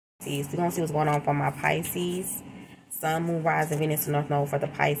We're going to see what's going on for my Pisces. Sun, Moon, Rising, Venus, North Node for the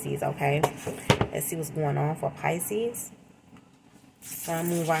Pisces, okay? Let's see what's going on for Pisces. Sun,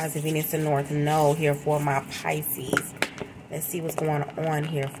 Moon, Rising, Venus, and North Node here for my Pisces. Let's see what's going on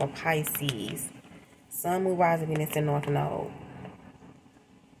here for Pisces. Sun, Moon, Rising, Venus, and North Node.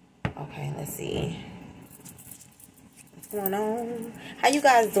 Okay, let's see. What's going on? How you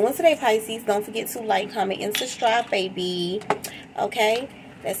guys doing today, Pisces? Don't forget to like, comment, and subscribe, baby. Okay?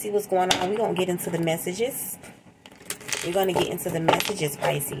 Let's see what's going on. We're going to get into the messages. We're going to get into the messages,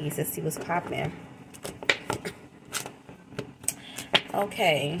 Pisces. Let's see what's popping.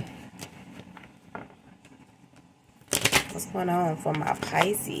 Okay. What's going on for my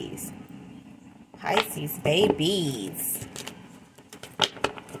Pisces? Pisces, babies.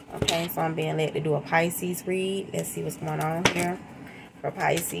 Okay, so I'm being led to do a Pisces read. Let's see what's going on here for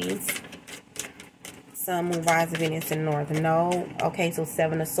Pisces. Sun, Moon, Rising, Venus, and North Node. Okay, so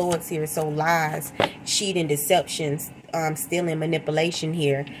 7 of Swords here. So lies, cheating, deceptions, stealing, manipulation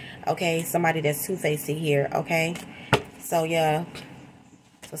here. Okay, somebody that's two-faced here. Okay, so yeah.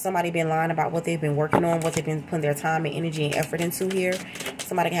 So somebody been lying about what they've been working on, what they've been putting their time and energy and effort into here.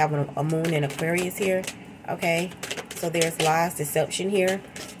 Somebody can have a moon in Aquarius here. Okay, so there's lies, deception here.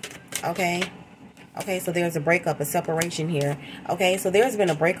 Okay. Okay, so there's a breakup, a separation here. Okay, so there's been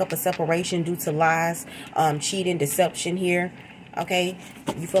a breakup, a separation due to lies, cheating, deception here. Okay,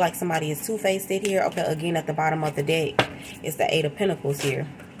 you feel like somebody is two-faced here. Okay, again, at the bottom of the deck, it's the 8 of Pentacles here.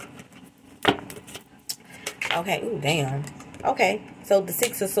 Okay, ooh, damn. Okay, so the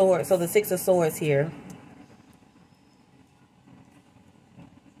 6 of Swords, so the 6 of Swords here.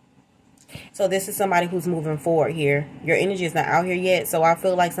 So this is somebody who's moving forward here. Your energy is not out here yet, so I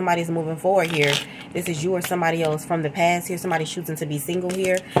feel like somebody's moving forward here. This is you or somebody else from the past here. Somebody's choosing to be single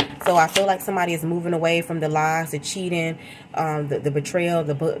here. So I feel like somebody is moving away from the lies, the cheating, the betrayal,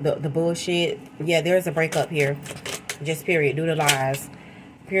 the bullshit. Yeah, there's a breakup here. Just period. Due to lies.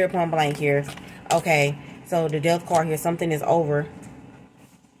 Period, point blank here. Okay, so the Death card here. Something is over.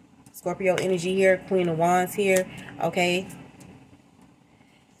 Scorpio energy here. Queen of Wands here. Okay.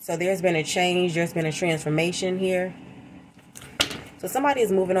 So there's been a change. There's been a transformation here. So somebody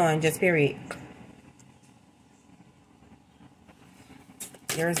is moving on. Just period.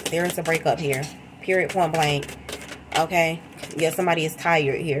 There's a breakup here. Period, point blank. Okay. Yeah, somebody is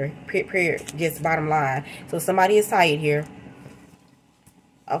tired here. Period. Just bottom line. So somebody is tired here.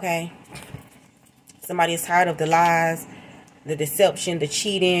 Okay. Somebody is tired of the lies, the deception, the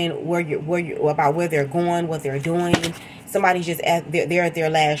cheating, about where they're going, what they're doing. Somebody's just they're at their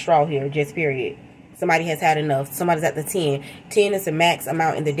last straw here. Just period. Somebody has had enough. Somebody's at the 10. 10 is the max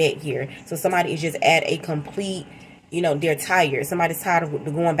amount in the deck here. So somebody is just at a complete, you know, they're tired. Somebody's tired of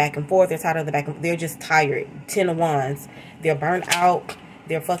the going back and forth. They're tired of the back and forth. They're just tired. 10 of Wands. They're burnt out.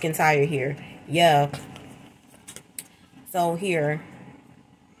 They're fucking tired here. Yeah. So here.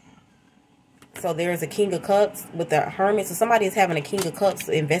 So there's a King of Cups with the Hermit. So somebody is having a King of Cups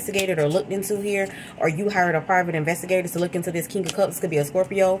investigated or looked into here. Or you hired a private investigator to look into this King of Cups. This could be a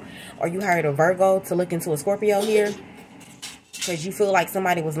Scorpio. Or you hired a Virgo to look into a Scorpio here. Because you feel like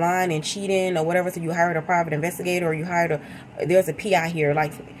somebody was lying and cheating or whatever. So you hired a private investigator, or you hired there's a PI here.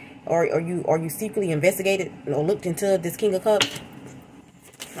 Like, or you secretly investigated or looked into this King of Cups.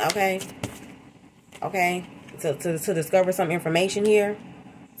 Okay. Okay. To discover some information here.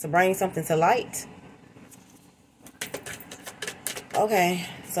 To bring something to light. Okay.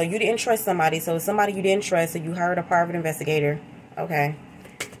 So you didn't trust somebody. So somebody you didn't trust. So you hired a private investigator. Okay.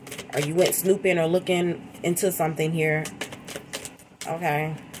 Or you went snooping or looking into something here.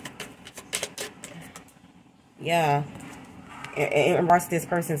 Okay. Yeah. In regards to this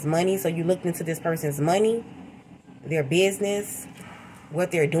person's money. So you looked into this person's money. Their business.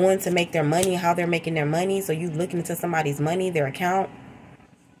 What they're doing to make their money. How they're making their money. So you looking into somebody's money. Their account.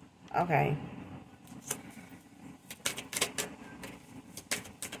 Okay.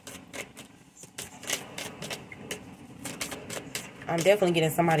 I'm definitely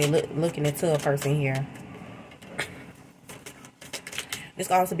getting somebody looking into a person here. This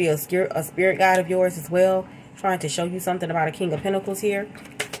could also be a spirit guide of yours as well. Trying to show you something about a King of Pentacles here.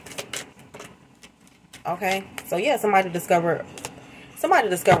 Okay. So yeah, somebody discovered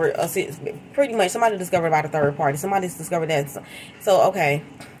pretty much somebody discovered about a third party. Somebody's discovered that. So okay.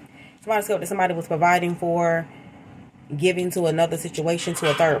 Somebody discovered that somebody was providing for, giving to another situation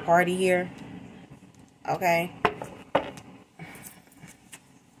to a third party here. Okay.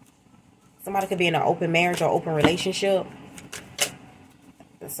 Somebody could be in an open marriage or open relationship.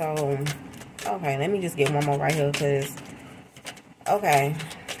 So, okay, let me just get one more right here because, okay.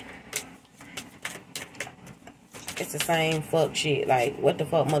 It's the same fuck shit. Like, what the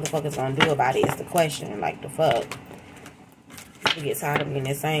fuck motherfuckers gonna do about it is the question. Like, the fuck. You get tired of being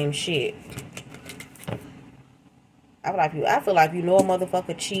the same shit. I feel like you know a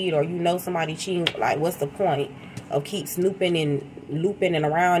motherfucker cheat, or you know somebody cheating. Like, what's the point of keep snooping and looping and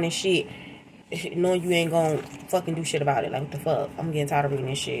around and shit, knowing you ain't gonna fucking do shit about it? Like, what the fuck? I'm getting tired of reading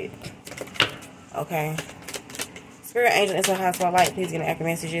this shit. Okay. Spirit, angel, and so high spotlight. Please get an accurate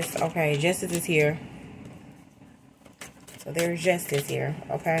messages. Okay, justice is here. So there's justice here.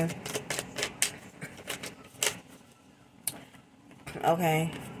 Okay.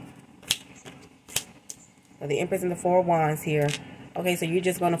 Okay. So the Empress and the Four of Wands here. Okay, so you're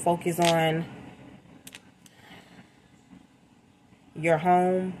just going to focus on your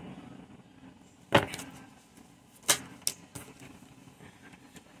home.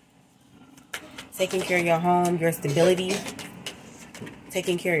 Taking care of your home, your stability.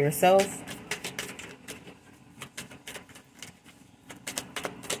 Taking care of yourself.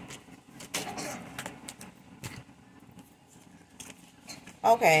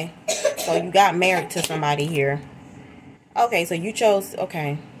 Okay, so you got married to somebody here. Okay, so you chose,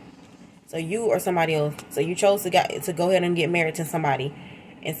 okay. So you or somebody else. So you chose to go ahead and get married to somebody.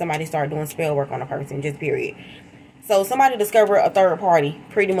 And somebody started doing spell work on a person, just period. So somebody discovered a third party,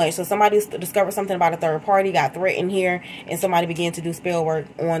 pretty much. So somebody discovered something about a third party, got threatened here. And somebody began to do spell work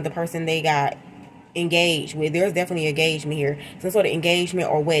on the person they got engaged with. There's definitely engagement here. Some sort of engagement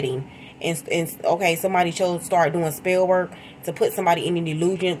or wedding. And okay, somebody chose to start doing spell work to put somebody in an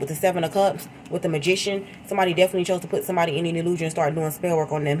illusion with the Seven of Cups, with the Magician. Somebody definitely chose to put somebody in an illusion and start doing spell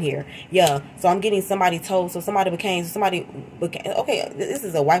work on them here. Yeah, so I'm getting somebody told, okay, this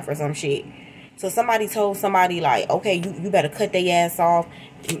is a wife or some shit. So somebody told somebody, like, okay, you better cut their ass off,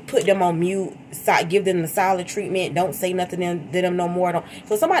 put them on mute, give them the silent treatment, don't say nothing to them no more.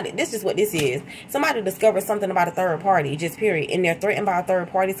 So somebody, this is what this is. Somebody discovered something about a third party, just period. And they're threatened by a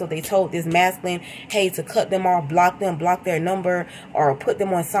third party, so they told this masculine, hey, to cut them off, block them, block their number, or put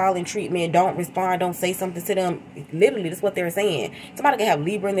them on silent treatment, don't respond, don't say something to them. Literally, that's what they're saying. Somebody can have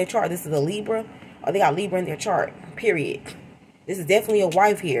Libra in their chart. This is a Libra, or they got Libra in their chart, period. This is definitely a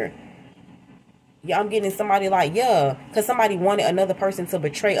wife here. Yeah, I'm getting somebody like, yeah, because somebody wanted another person to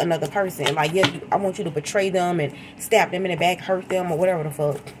betray another person. Like, yeah, I want you to betray them and stab them in the back, hurt them, or whatever the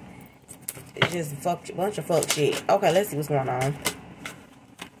fuck. It's just a bunch of fuck shit. Okay, let's see what's going on.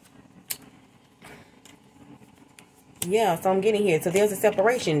 Yeah, so I'm getting here. So there's a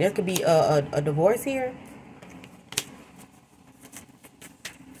separation. There could be a divorce here.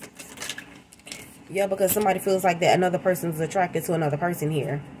 Yeah, because somebody feels like that another person's attracted to another person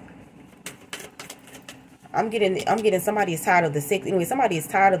here. I'm getting somebody is tired of the sex. Anyway, somebody is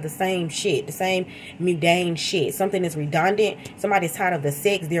tired of the same shit, the same mundane shit. Something is redundant. Somebody's tired of the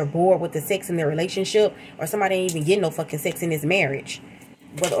sex. They're bored with the sex in their relationship. Or somebody ain't even getting no fucking sex in this marriage.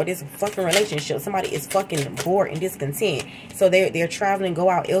 Or this fucking relationship. Somebody is fucking bored and discontent. So they're traveling, go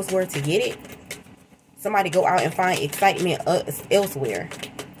out elsewhere to get it. Somebody go out and find excitement elsewhere.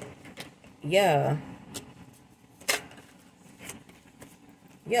 Yeah.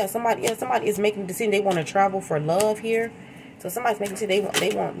 Yeah, somebody is making a decision. They want to travel for love here. So somebody's making sure they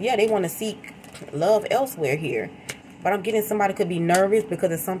want to seek love elsewhere here. But I'm getting somebody could be nervous because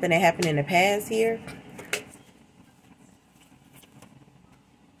of something that happened in the past here.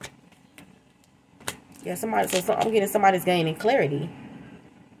 Yeah, so I'm getting somebody's gaining clarity.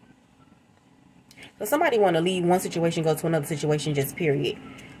 So somebody want to leave one situation, go to another situation, just period.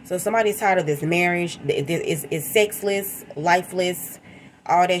 So somebody's tired of this marriage. It's sexless, lifeless,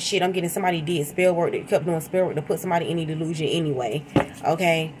 all that shit. I'm getting somebody did spell work. They kept doing spell work to put somebody in a delusion anyway.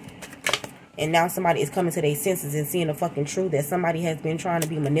 Okay. And now somebody is coming to their senses and seeing the fucking truth that somebody has been trying to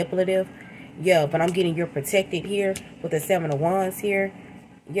be manipulative. Yeah, but I'm getting you're protected here with the Seven of Wands here.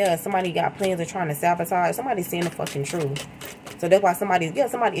 Yeah, somebody got plans of trying to sabotage. Somebody's seeing the fucking truth. So that's why somebody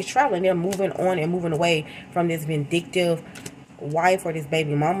is traveling. They're moving on and moving away from this vindictive wife or this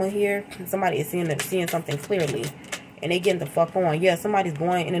baby mama here. Somebody is seeing something clearly. And they getting the fuck on. Yeah, somebody's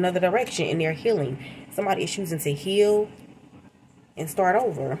going in another direction and they're healing. Somebody is choosing to heal and start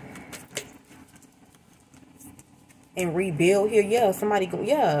over. And rebuild here. Yeah, somebody go,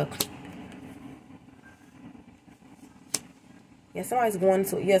 yeah. Yeah, somebody's going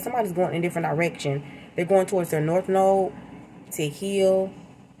in a different direction. They're going towards their north node to heal,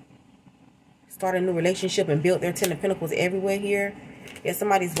 start a new relationship, and build their Ten of Pentacles everywhere here. Yeah,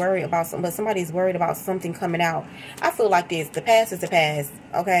 somebody's worried about something, but somebody's worried about something coming out. I feel like this. The past is the past,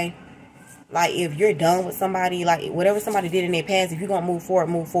 okay? Like, if you're done with somebody, like, whatever somebody did in their past, if you're going to move forward,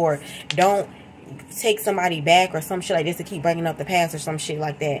 move forward. Don't take somebody back or some shit like this to keep bringing up the past or some shit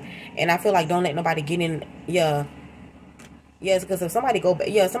like that. And I feel like don't let nobody get in, yeah, Yes, because if somebody go back,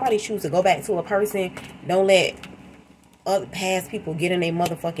 yeah, somebody choose to go back to a person, don't let other past people get in their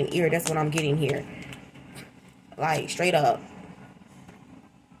motherfucking ear. That's what I'm getting here. Like, straight up.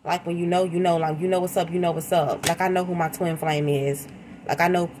 Like, when you know, like, you know what's up, you know what's up. Like, I know who my twin flame is. Like, I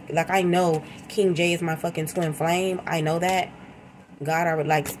know King J is my fucking twin flame. I know that. God already,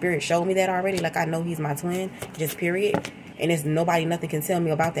 like, Spirit showed me that already. Like, I know he's my twin. Just period. And there's nobody, nothing can tell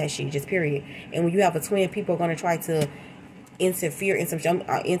me about that shit. Just period. And when you have a twin, people are going to try to interfere in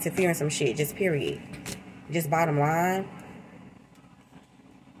some shit. Just period. Just bottom line.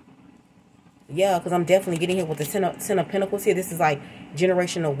 Yeah, because I'm definitely getting hit with the ten of Pentacles here. This is like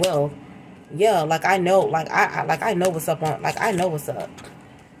generational wealth. Yeah, like I know, I know what's up on, like I know what's up.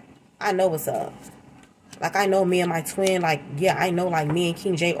 I know what's up. Like I know me and my twin, like, yeah, I know, like, me and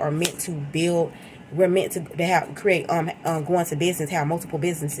King J are meant to build. We're meant to have, create, go into business, have multiple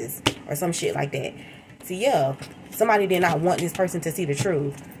businesses or some shit like that. So yeah, somebody did not want this person to see the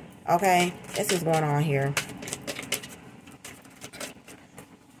truth. Okay, that's what's going on here.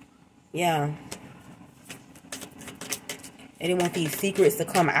 Yeah. They didn't want these secrets to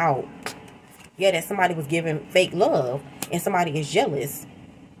come out. Yeah, that somebody was giving fake love and somebody is jealous.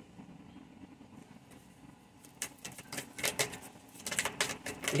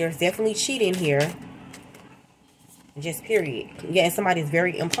 There's definitely cheating here. Just period. Yeah, and somebody's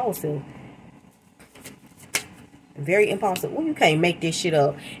very impulsive. Very impulsive. Well, you can't make this shit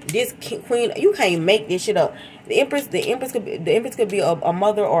up. This queen, you can't make this shit up. The empress could be a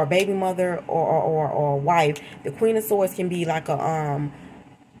mother or a baby mother or a wife. The Queen of Swords can be like a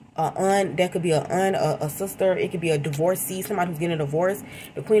that could be a sister. It could be a divorcee, somebody who's getting a divorce.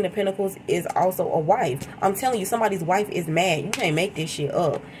 The Queen of Pentacles is also a wife. I'm telling you, somebody's wife is mad. You can't make this shit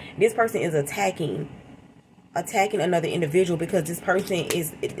up. This person is attacking another individual because this person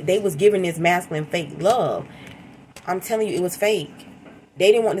they was giving this masculine fake love. I'm telling you, it was fake.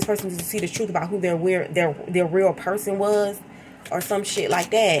 They didn't want this person to see the truth about who their real person was or some shit like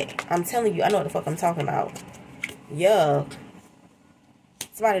that. I'm telling you, I know what the fuck I'm talking about. Yeah.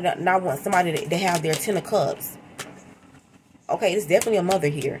 Somebody not want somebody to have their 10 of cups. Okay, it's definitely a mother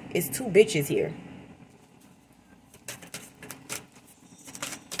here. It's two bitches here.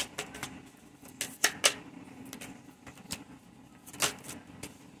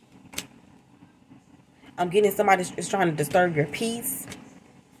 I'm getting somebody is trying to disturb your peace.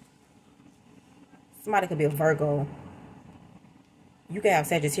 Somebody could be a Virgo. You could have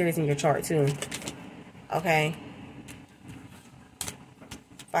Sagittarius in your chart too. Okay.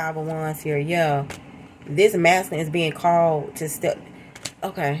 5 of Wands here. Yeah. This masculine is being called to step.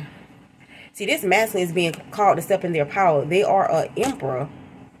 Okay. See, this masculine is being called to step in their power. They are an emperor.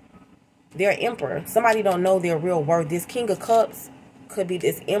 They're an emperor. Somebody don't know their real worth. This King of Cups could be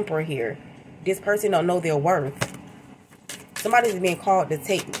this emperor here. This person don't know their worth. Somebody's being called to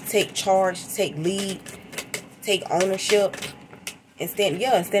take charge, take lead, take ownership, and stand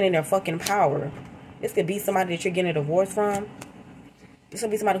in their fucking power. This could be somebody that you're getting a divorce from. This could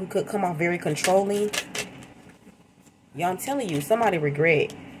be somebody who could come off very controlling. Yeah, I'm telling you, somebody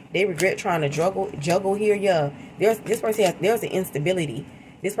regret. They regret trying to juggle here. Yeah, there's an instability.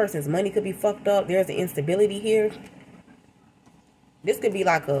 This person's money could be fucked up. There's an instability here. This could be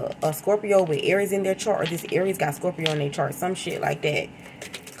like a Scorpio with Aries in their chart, or this Aries got Scorpio in their chart, some shit like that.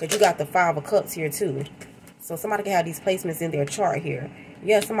 Because you got the 5 of Cups here too. So somebody can have these placements in their chart here.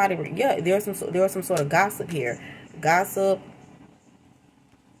 Yeah, there's some sort of gossip here. Gossip.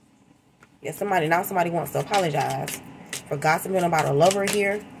 Yeah, somebody wants to apologize for gossiping about a lover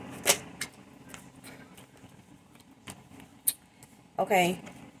here. Okay.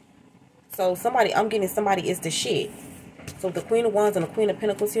 So I'm getting somebody is the shit. So the Queen of Wands and the Queen of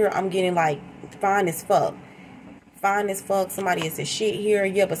Pentacles here, I'm getting like fine as fuck. Fine as fuck. Somebody is the shit here.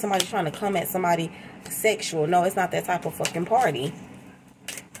 Yeah, but somebody's trying to come at somebody sexual. No, it's not that type of fucking party.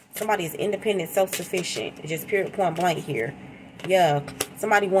 Somebody is independent, self-sufficient. Just period, point blank here. Yeah,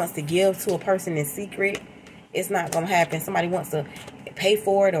 somebody wants to give to a person in secret. It's not going to happen. Somebody wants to pay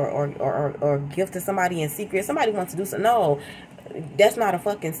for it or give to somebody in secret. Somebody wants to do something. No, that's not a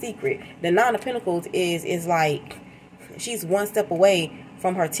fucking secret. The Nine of Pentacles is like... She's one step away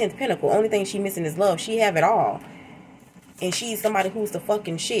from her 10th pinnacle. Only thing she missing is love. She have it all. And she's somebody who's the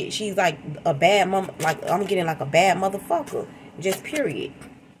fucking shit. She's like a bad mom. Like, I'm getting like a bad motherfucker. Just period.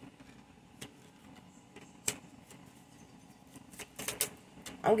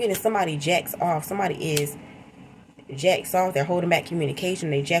 I'm getting somebody jacks off. Somebody is jacks off. They're holding back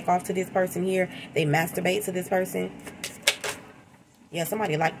communication. They jack off to this person here. They masturbate to this person. Yeah,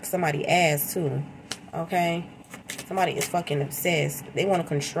 somebody like somebody ass too. Okay. Somebody is fucking obsessed. They want to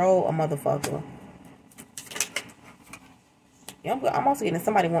control a motherfucker. Yeah, I'm also getting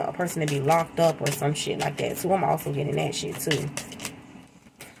somebody want a person to be locked up or some shit like that. So I'm also getting that shit too.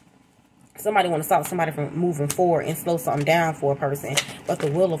 Somebody want to stop somebody from moving forward and slow something down for a person. But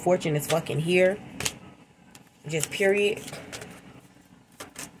the Wheel of Fortune is fucking here. Just period.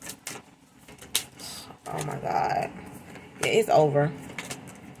 Oh my God. Yeah, it's over.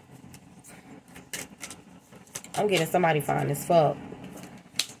 I'm getting somebody fine as fuck.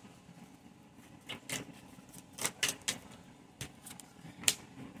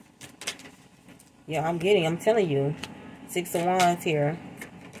 Yeah, I'm telling you. 6 of Wands here.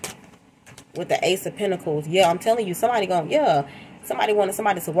 With the Ace of Pentacles. Yeah, I'm telling you, somebody somebody wanted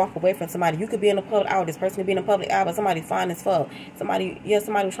somebody to walk away from somebody. You could be in the public eye, this person could be in the public eye, but somebody's fine as fuck. Somebody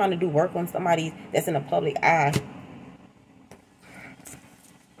was trying to do work on somebody that's in the public eye.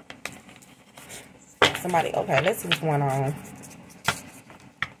 Somebody, okay, let's see what's going on.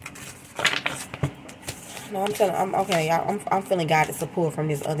 No, I'm feeling guided support from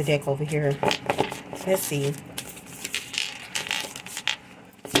this other deck over here. Let's see.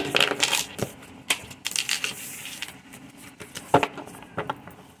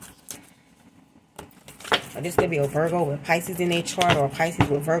 This could be a Virgo with Pisces in their chart, or a Pisces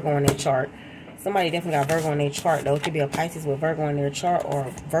with Virgo in their chart. Somebody definitely got Virgo in their chart, though. It could be a Pisces with Virgo in their chart, or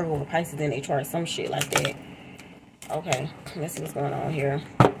a Virgo with Pisces in their chart. Some shit like that. Okay, let's see what's going on here.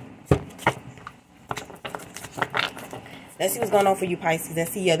 Let's see what's going on for you, Pisces.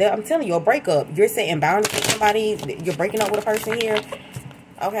 Let's see. Yeah, I'm telling you, a breakup. You're setting boundaries with somebody. You're breaking up with a person here.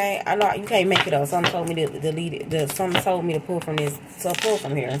 Okay, I know you can't make it up. Something told me to delete it. Something told me to pull from this. So pull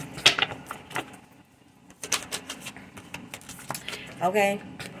from here. Okay.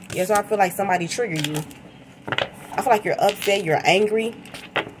 Yeah, so I feel like somebody triggered you. I feel like you're upset. You're angry.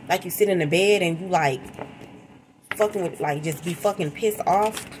 Like you sit in the bed and you like fucking with, like, just be fucking pissed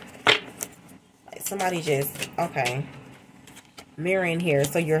off. Like somebody just, okay. Mirroring here.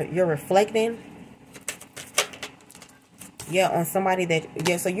 So you're reflecting. Yeah, on somebody that,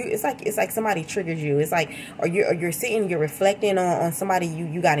 yeah, so it's like somebody triggers you. It's like, or you're sitting, you're reflecting on somebody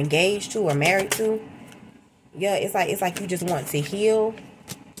you got engaged to or married to. Yeah, it's like you just want to heal.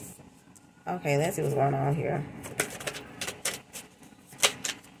 Okay, let's see what's going on here.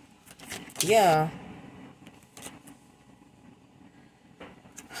 Yeah.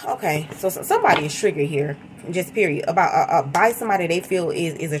 Okay, so somebody is triggered here. Just period. About by somebody they feel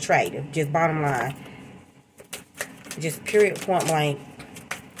is attractive. Just bottom line. Just period, point blank.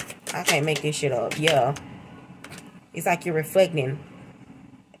 I can't make this shit up. Yeah. It's like you're reflecting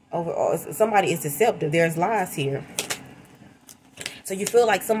over somebody is deceptive. There's lies here. So you feel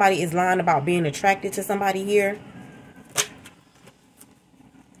like somebody is lying about being attracted to somebody here.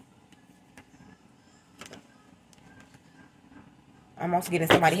 I'm also getting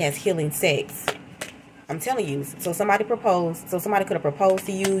somebody has healing sex. I'm telling you. So somebody proposed. So somebody could have proposed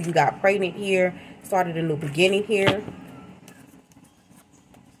to you. You got pregnant here. Started a new beginning here.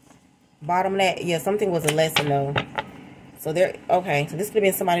 Bottom that. Yeah, something was a lesson though. So there, okay. So this could have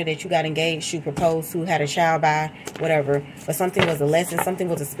been somebody that you got engaged, you proposed to, had a child by, whatever. But something was a lesson. Something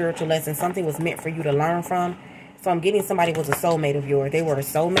was a spiritual lesson. Something was meant for you to learn from. So I'm getting somebody was a soulmate of yours. They were a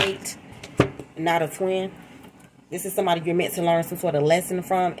soulmate, not a twin. This is somebody you're meant to learn some sort of lesson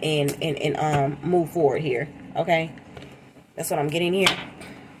from and move forward here. Okay? That's what I'm getting here.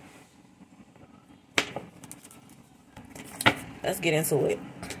 Let's get into it.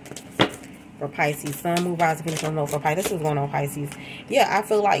 For Pisces. Sun, move, rise, finish on for Pisces. This is going on, Pisces. Yeah, I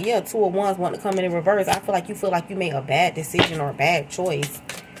feel like, yeah, 2 of Wands want to come in reverse. I feel like you made a bad decision or a bad choice.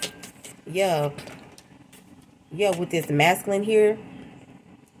 Yeah. Yeah, with this masculine here.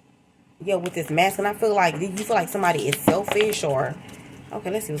 Yeah, with this masculine, I feel like you feel like somebody is selfish or... Okay,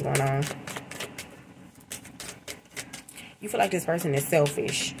 let's see what's going on. You feel like this person is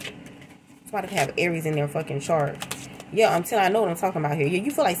selfish. Somebody could have Aries in their fucking chart. Yeah, I know what I'm talking about here. Yeah,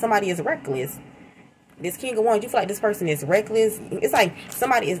 you feel like somebody is reckless. This King of Wands, you feel like this person is reckless. It's like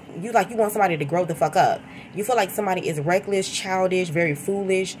somebody is... You want somebody to grow the fuck up. You feel like somebody is reckless, childish, very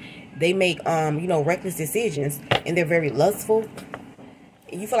foolish. They make, you know, reckless decisions. And they're very lustful.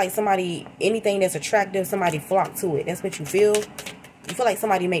 You feel like somebody, anything that's attractive, somebody flock to it. That's what you feel. You feel like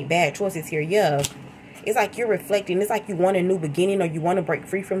somebody make bad choices here. Yeah. It's like you're reflecting. It's like you want a new beginning or you want to break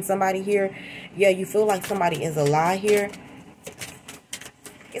free from somebody here. Yeah, you feel like somebody is a lie here.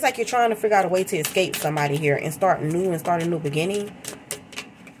 It's like you're trying to figure out a way to escape somebody here and start new and start a new beginning.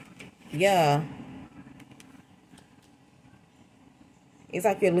 Yeah. It's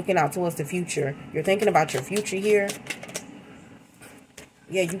like you're looking out towards the future. You're thinking about your future here.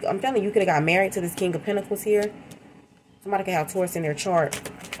 Yeah, I'm telling you, you could have got married to this King of Pentacles here. Somebody could have Taurus in their chart.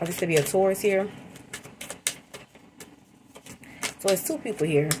 Or this could be a Taurus here. So it's 2 people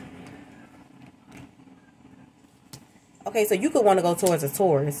here. Okay, so you could want to go towards a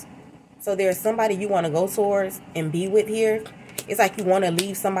Taurus. So there's somebody you want to go towards and be with here. It's like you want to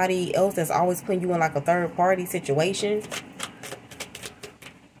leave somebody else that's always putting you in like a third party situation.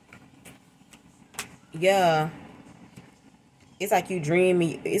 Yeah. It's like you dream.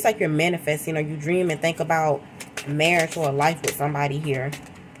 It's like you're manifesting, or you dream and think about marriage or a life with somebody here.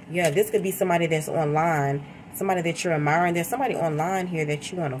 Yeah, this could be somebody that's online. Somebody that you're admiring. There's somebody online here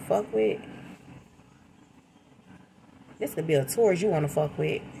that you want to fuck with. This could be a Taurus you want to fuck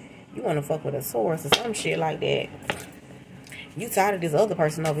with. You want to fuck with a Taurus or some shit like that. You tired of this other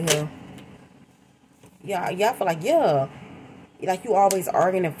person over here. Yeah, y'all feel like, yeah. Like you always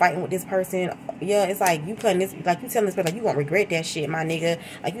arguing and fighting with this person. Yeah, it's like you putting this, like you telling this person, like you won't regret that shit, my nigga.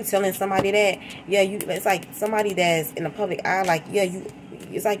 Like you telling somebody that, yeah, it's like somebody that's in the public eye, like, yeah,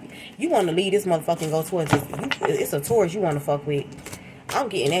 it's like you want to leave this motherfucker and go towards this. It's a Taurus you want to fuck with. I'm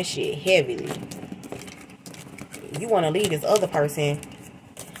getting that shit heavily. You want to leave this other person.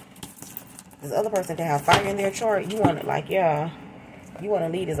 This other person can have fire in their chart. You want to, like, yeah. You want to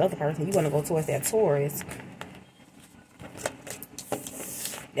leave this other person. You want to go towards that Taurus.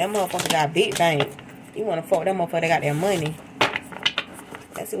 That motherfucker got big bank. You want to fuck that motherfucker that got that money.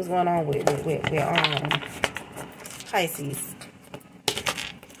 Let's see what's going on with Pisces.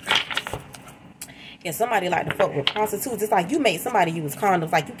 Yeah, somebody like to fuck with prostitutes. It's like you make somebody use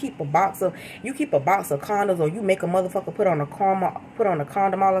condoms. Like you keep a box of condoms, or you make a motherfucker put on a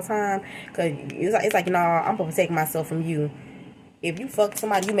condom all the time. Cause it's like nah, I'm gonna protect myself from you. If you fuck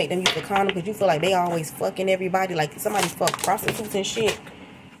somebody, you make them use a condom because you feel like they always fucking everybody. Like somebody fuck prostitutes and shit.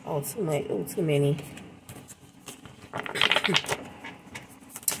 Oh, too much. Oh, too many. But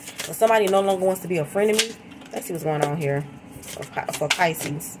somebody no longer wants to be a friend of me. Let's see what's going on here for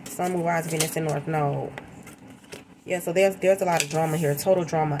Pisces. Sun, Moon, Rise, Venus, and North Node. Yeah, so there's a lot of drama here. Total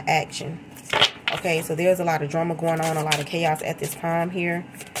drama action. Okay, so there's a lot of drama going on. A lot of chaos at this time here.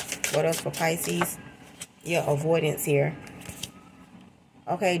 What else for Pisces? Yeah, avoidance here.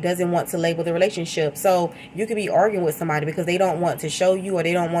 Okay, doesn't want to label the relationship. So you could be arguing with somebody because they don't want to show you, or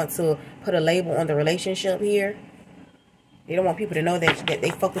they don't want to put a label on the relationship here. They don't want people to know that they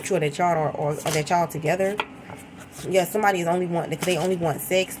fuck with you, or that y'all or that y'all together. Yeah, somebody is only want, they only want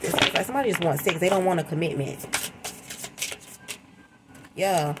sex. It's like somebody just wants sex. They don't want a commitment.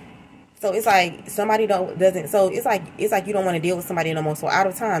 Yeah. So it's like somebody doesn't. So it's like you don't want to deal with somebody no more. So out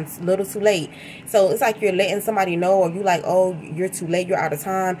of time, it's a little too late. So it's like you're letting somebody know, or you like, oh, you're too late, you're out of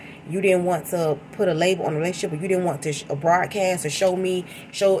time. You didn't want to put a label on the relationship, or you didn't want to broadcast or show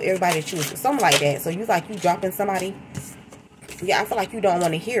everybody that you was something like that. So you dropping somebody. Yeah, I feel like you don't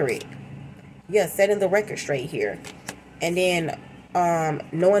want to hear it. Yeah, setting the record straight here, and then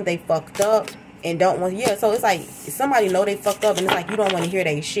knowing they fucked up. And don't want, yeah, so it's like somebody know they fucked up, and it's like you don't want to hear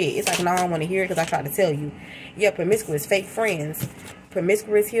that shit. It's like, no, I don't want to hear it because I tried to tell you. Yeah, promiscuous, fake friends.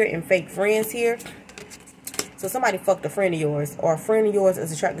 Promiscuous here and fake friends here. So somebody fucked a friend of yours, or a friend of yours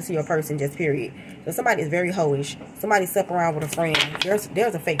is attracted to your person, just period. So somebody is very hoish. Somebody slept around with a friend.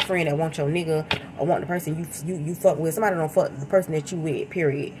 There's a fake friend that wants your nigga, or want the person you fuck with. Somebody don't fuck the person that you with,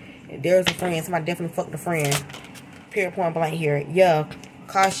 period. There's a friend. Somebody definitely fucked a friend. Period, point blank here. Yeah,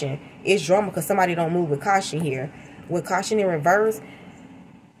 caution. It's drama because somebody don't move with caution here. With caution in reverse,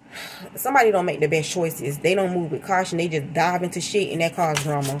 somebody don't make the best choices. They don't move with caution. They just dive into shit, and that causes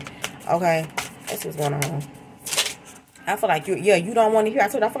drama. Okay, that's what's going on. I feel like you don't want to hear. I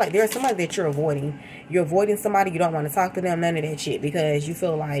feel like there's somebody that you're avoiding. You're avoiding somebody. You don't want to talk to them. None of that shit, because you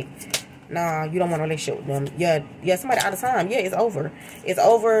feel like, nah, you don't want a relationship with them. Yeah, somebody out of time. Yeah, it's over. It's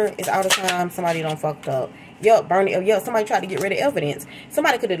over. It's out of time. Somebody done fucked up. Yup, burn it. Yup, somebody tried to get rid of evidence.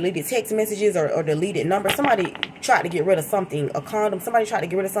 Somebody could have deleted text messages or deleted numbers. Somebody tried to get rid of something. A condom. Somebody tried to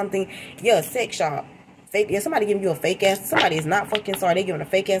get rid of something. Yeah, sex shop. Fake. Yeah, somebody giving you a fake ass. Somebody is not fucking sorry. They giving a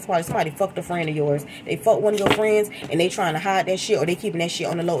fake ass party. Somebody fucked a friend of yours. They fucked one of your friends, and they trying to hide that shit, or they keeping that shit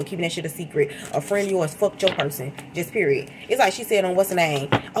on the low, or keeping that shit a secret. A friend of yours fucked your person. Just period. It's like she said on what's the name?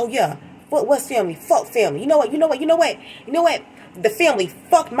 Oh yeah. What's family? Fuck family. You know what? The family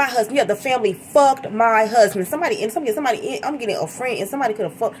fucked my husband. Yeah, the family fucked my husband. Somebody, I'm getting a friend, and somebody could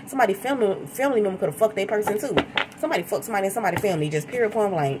have fucked, somebody family member could have fucked their person too. Somebody fucked somebody in somebody's family, just period,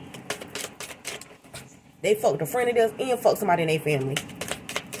 point blank. They fucked a friend of theirs and fucked somebody in their family.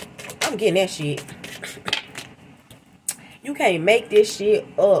 I'm getting that shit. You can't make this shit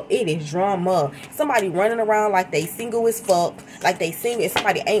up. It is drama. Somebody running around like they single as fuck. Like they single. If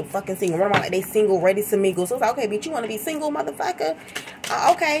somebody ain't fucking single, running around like they single, ready to mingle. So it's like, okay, bitch, you want to be single, motherfucker?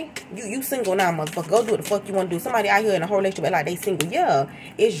 Okay. You single now, motherfucker. Go do what the fuck you want to do. Somebody out here in a whole relationship like they single. Yeah,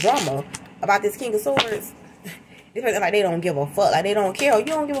 it's drama about this King of Swords. This person like they don't give a fuck. Like they don't care. You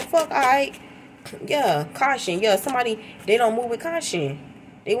don't give a fuck, alright. Yeah, caution. Yeah, somebody, they don't move with caution.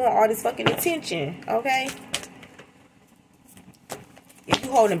 They want all this fucking attention, okay? If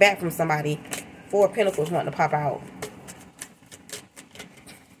you holding back from somebody, 4 of Pentacles wanting to pop out.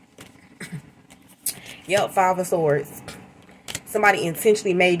 Yep, 5 of Swords. Somebody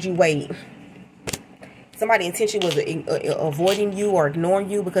intentionally made you wait. Somebody intentionally was avoiding you or ignoring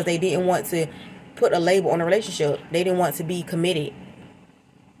you because they didn't want to put a label on a relationship. They didn't want to be committed.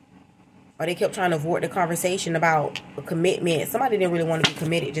 Or they kept trying to avoid the conversation about a commitment. Somebody didn't really want to be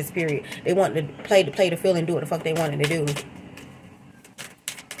committed, just period. They wanted to play the field and do what the fuck they wanted to do.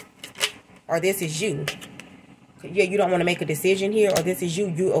 Or this is you. Yeah, you don't want to make a decision here. Or this is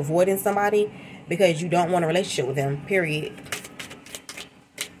you avoiding somebody because you don't want a relationship with them, period.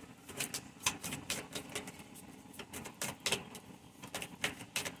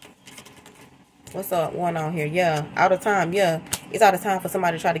 What's up going on here? Yeah, out of time. Yeah, it's out of time for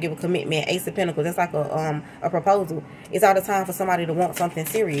somebody to try to give a commitment. Ace of Pentacles. That's like a proposal. It's out of time for somebody to want something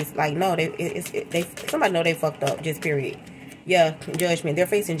serious. Like no, somebody know they fucked up. Just period. Yeah, judgment. They're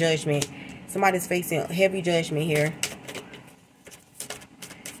facing judgment. Somebody's facing heavy judgment here.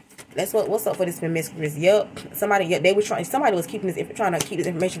 That's what's up for this promiscuous. Yep. Somebody was keeping this, trying to keep this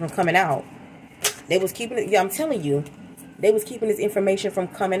information from coming out. They was keeping it. Yeah, I'm telling you. They was keeping this information from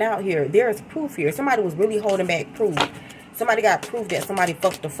coming out here. There is proof here. Somebody was really holding back proof. Somebody got proof that somebody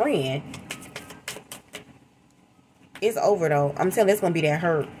fucked a friend. It's over though. I'm telling you, it's gonna be that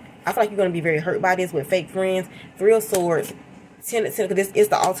hurt. I feel like you're gonna be very hurt by this with fake friends. 3 of Swords. 10 of Pentacles. This is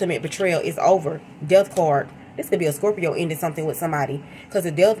the ultimate betrayal. It's over. Death card. This could be a Scorpio ending something with somebody. Because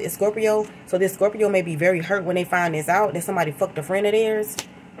the death is Scorpio. So this Scorpio may be very hurt when they find this out. That somebody fucked a friend of theirs.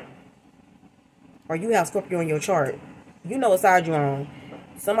 Or you have Scorpio in your chart. You know what side you're on.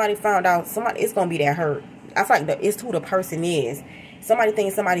 Somebody found out. It's going to be that hurt. I feel like it's who the person is. Somebody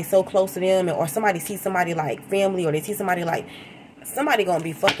thinks somebody's so close to them. Or somebody sees somebody like family. Or they see somebody like... Somebody gonna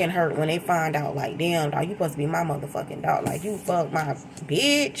be fucking hurt when they find out, like, damn, dog, you supposed to be my motherfucking dog. Like, you fuck my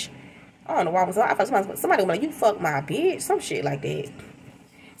bitch. I don't know why. I thought somebody gonna be like, you fuck my bitch. Some shit like that.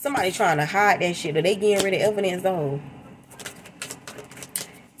 Somebody trying to hide that shit. Or they getting rid of evidence, though.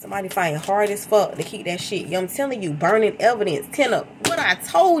 Somebody fighting hard as fuck to keep that shit. I'm telling you, burning evidence. 10 of what I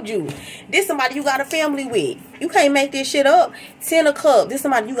told you. This somebody you got a family with. You can't make this shit up. 10 of Cups. This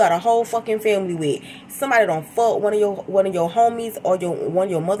somebody you got a whole fucking family with. Somebody don't fuck one of your homies or one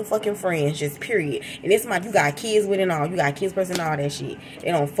of your motherfucking friends. Just period. And this somebody you got kids with and all. You got kids person and all that shit.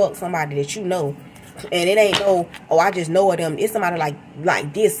 They don't fuck somebody that you know. And it ain't no, oh, I just know of them. It's somebody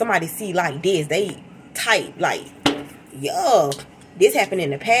like this. Somebody see like this. They type like, yuck. This happened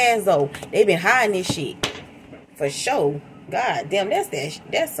in the past though. They been hiding this shit. For sure. God damn,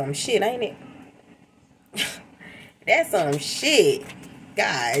 that's some shit, ain't it? That's some shit.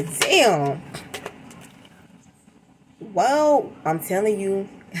 God damn. Well, I'm telling you,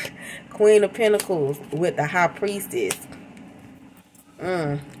 Queen of Pentacles with the High Priestess.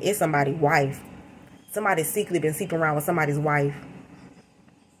 It's somebody's wife. Somebody secretly been sleeping around with somebody's wife.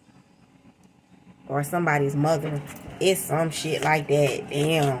 Or somebody's mother. It's some shit like that.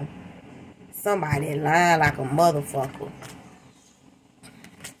 Damn. Somebody lying like a motherfucker.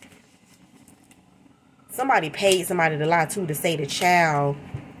 Somebody paid somebody to lie too to say the child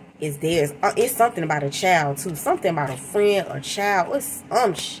is theirs. It's something about a child too. Something about a friend or child. It's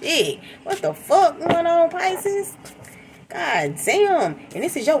some shit. What the fuck going on, Pisces? God damn. And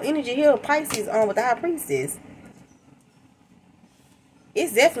this is your energy here, Pisces, with the High Priestess.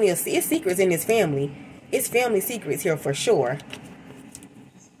 It's definitely it's secrets in this family. It's family secrets here for sure.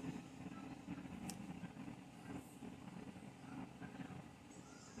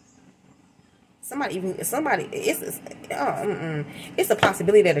 It's a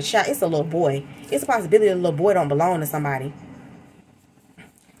possibility that a child, it's a little boy. It's a possibility that a little boy don't belong to somebody.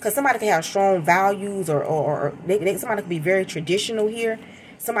 Because somebody can have strong values or somebody could be very traditional here.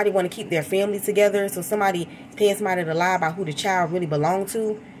 Somebody want to keep their family together. So somebody paying somebody to lie about who the child really belongs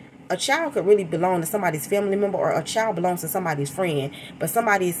to. A child could really belong to somebody's family member, or a child belongs to somebody's friend. But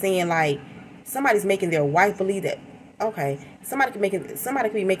somebody is saying like, somebody's making their wife believe that, okay, somebody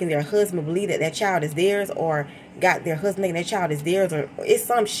could be making their husband believe that that child is theirs, or got their husband thinking that child is theirs, or it's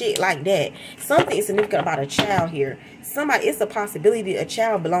some shit like that. Something is significant about a child here. It's a possibility that a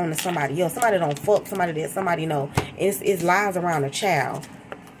child belongs to somebody else. Somebody don't fuck somebody that somebody know. It's lies around a child.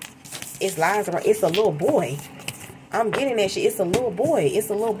 It's lies around. It's a little boy. I'm getting that shit. It's a little boy. It's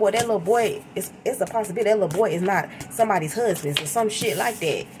a little boy. That little boy, it's a possibility that little boy is not somebody's husband or some shit like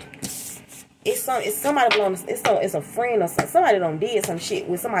that. It's somebody belong. It's a friend or somebody done did some shit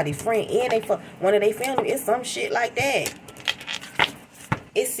with somebody's friend and they fuck one of their family. It's some shit like that.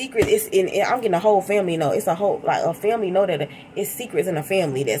 It's secret. I'm getting a whole family know. It's a whole like a family know that it's secrets in the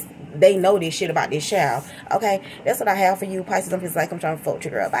family they know this shit about this child. Okay, that's what I have for you, Pisces. I'm just like I'm trying to fuck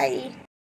your girl. Bye.